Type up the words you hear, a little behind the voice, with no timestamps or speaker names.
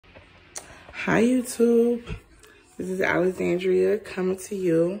Hi YouTube, this is Alexandria coming to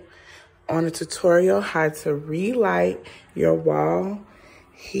you on a tutorial how to relight your wall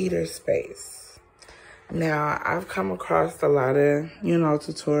heater space. Now, I've come across a lot of,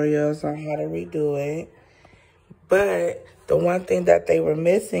 tutorials on how to redo it, but the one thing that they were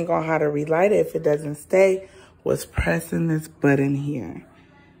missing on how to relight it if it doesn't stay was pressing this button here.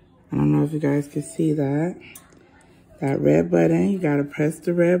 I don't know if you guys can see that. That red button, you gotta press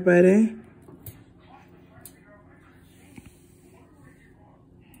the red button.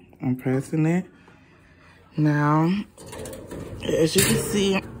 I'm pressing it. Now, as you can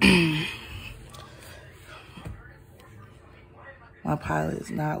see, my pilot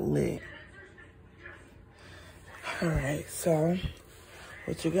is not lit. All right, so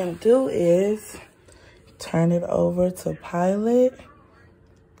what you're gonna do is turn it over to pilot.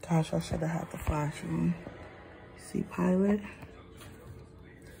 Gosh, I should have had the flash on. See pilot?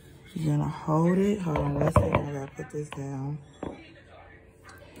 You're gonna hold it. Hold on one second, I gotta put this down.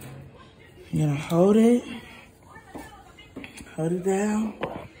 You're gonna hold it down,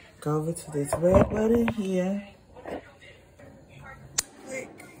 go over to this red button here. Let's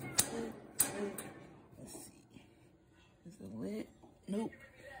see, is it lit? Nope,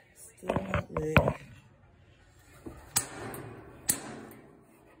 still not lit.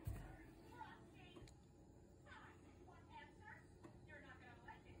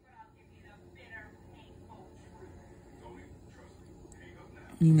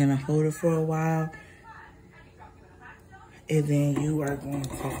 You're gonna hold it for a while, and then you are going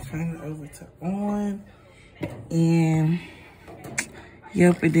to turn it over to on, and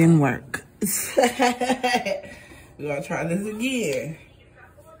yep, it didn't work. We're gonna try this again.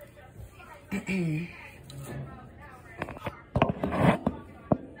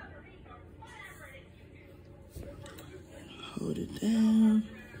 Hold it down.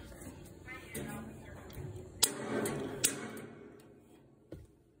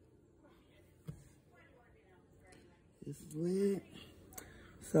 It's lit.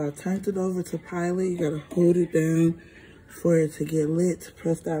 So I turned it over to pilot. You gotta hold it down for it to get lit.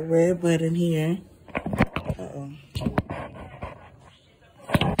 Press that red button here. Uh-oh.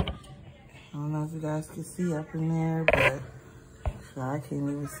 I don't know if you guys can see up in there, but I can't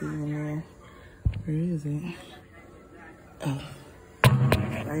even see in there. Where is it? Oh,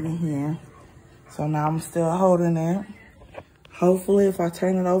 right in here. So now I'm still holding it. Hopefully if I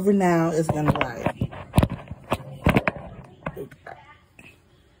turn it over now, it's gonna light.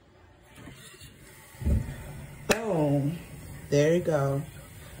 Boom. There you go.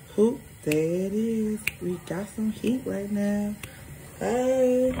 Hoop, there it is. We got some heat right now.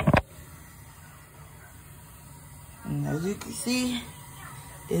 Hey. And as you can see,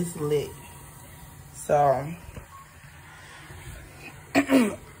 it's lit. So,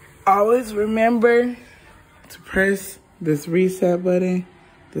 always remember to press this reset button,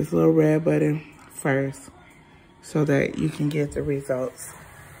 this little red button first, so that you can get the results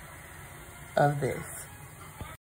of this.